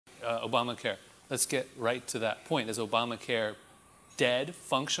Obamacare. Let's get right to that point. Is Obamacare dead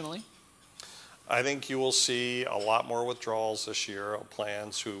functionally? I think you will see a lot more withdrawals this year of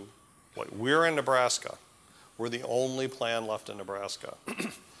plans who, we're in Nebraska. We're the only plan left in Nebraska.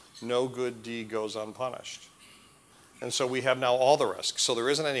 No good deed goes unpunished. And so we have now all the risk. So there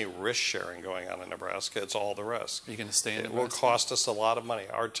isn't any risk sharing going on in Nebraska. It's all the risk. Are you going to stay in Nebraska? It will cost us a lot of money.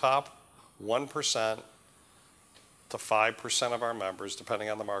 Our top 1% to 5% of our members, depending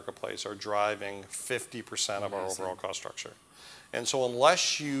on the marketplace, are driving 50% of our overall cost structure. And so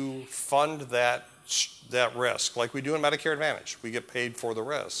unless you fund that risk, like we do in Medicare Advantage, we get paid for the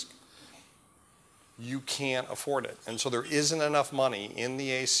risk, you can't afford it. And so there isn't enough money in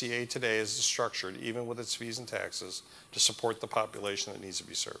the ACA today as it's structured, even with its fees and taxes, to support the population that needs to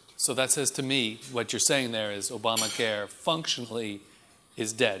be served. So that says to me, what you're saying there is Obamacare functionally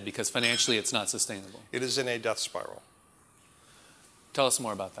is dead because financially it's not sustainable. It is in a death spiral. Tell us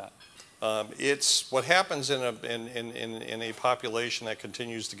more about that. It's what happens in a population that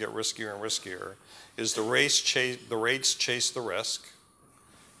continues to get riskier and riskier is the rates chase the risk.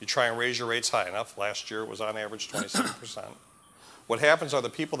 You try and raise your rates high enough. Last year it was on average 27%. What happens are the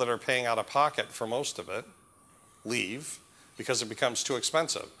people that are paying out of pocket for most of it leave because it becomes too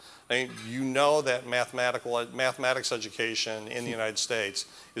expensive. I mean, you know that mathematics education in the United States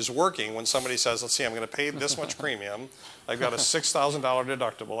is working when somebody says, let's see, I'm going to pay this much premium. I've got a $6,000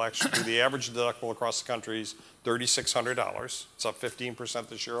 deductible. Actually, the average deductible across the country is $3,600. It's up 15%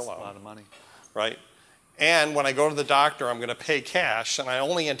 this year alone. That's a lot of money. Right? And when I go to the doctor, I'm going to pay cash, and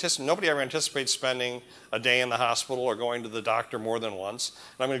nobody ever anticipates spending a day in the hospital or going to the doctor more than once.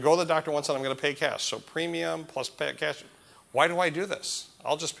 And I'm going to go to the doctor once, and I'm going to pay cash. So premium plus cash. Why do I do this?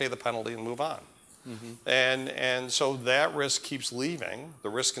 I'll just pay the penalty and move on. Mm-hmm. And so that risk keeps leaving. The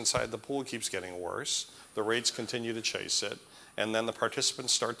risk inside the pool keeps getting worse. The rates continue to chase it. And then the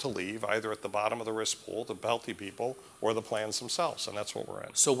participants start to leave, either at the bottom of the risk pool, the healthy people, or the plans themselves. And that's what we're in.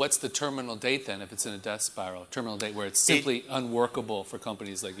 So what's the terminal date then, if it's in a death spiral? Terminal date where it's simply unworkable for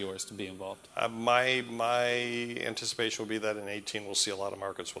companies like yours to be involved? My anticipation would be that in 2018 we'll see a lot of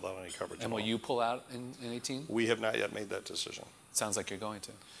markets without any coverage. And will you pull out in 2018? We have not yet made that decision. Sounds like you're going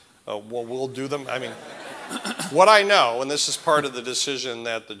to. Well, we'll do them. I mean, what I know, and this is part of the decision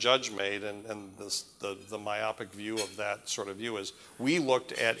that the judge made, and the myopic view of that sort of view is, we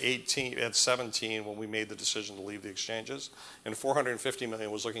looked at 17 when we made the decision to leave the exchanges, and 450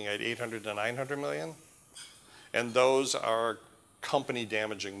 million was looking at 800 to 900 million, and those are company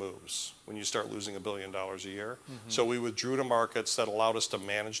damaging moves when you start losing $1 billion a year. Mm-hmm. So we withdrew to markets that allowed us to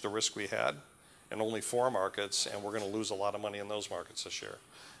manage the risk we had, and only 4 markets, and we're going to lose a lot of money in those markets this year.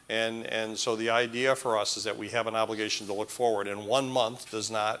 And so the idea for us is that we have an obligation to look forward, and 1 month does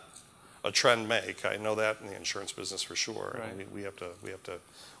not a trend make. I know that in the insurance business for sure. Right. And we have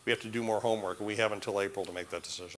to do more homework, and we have until April to make that decision.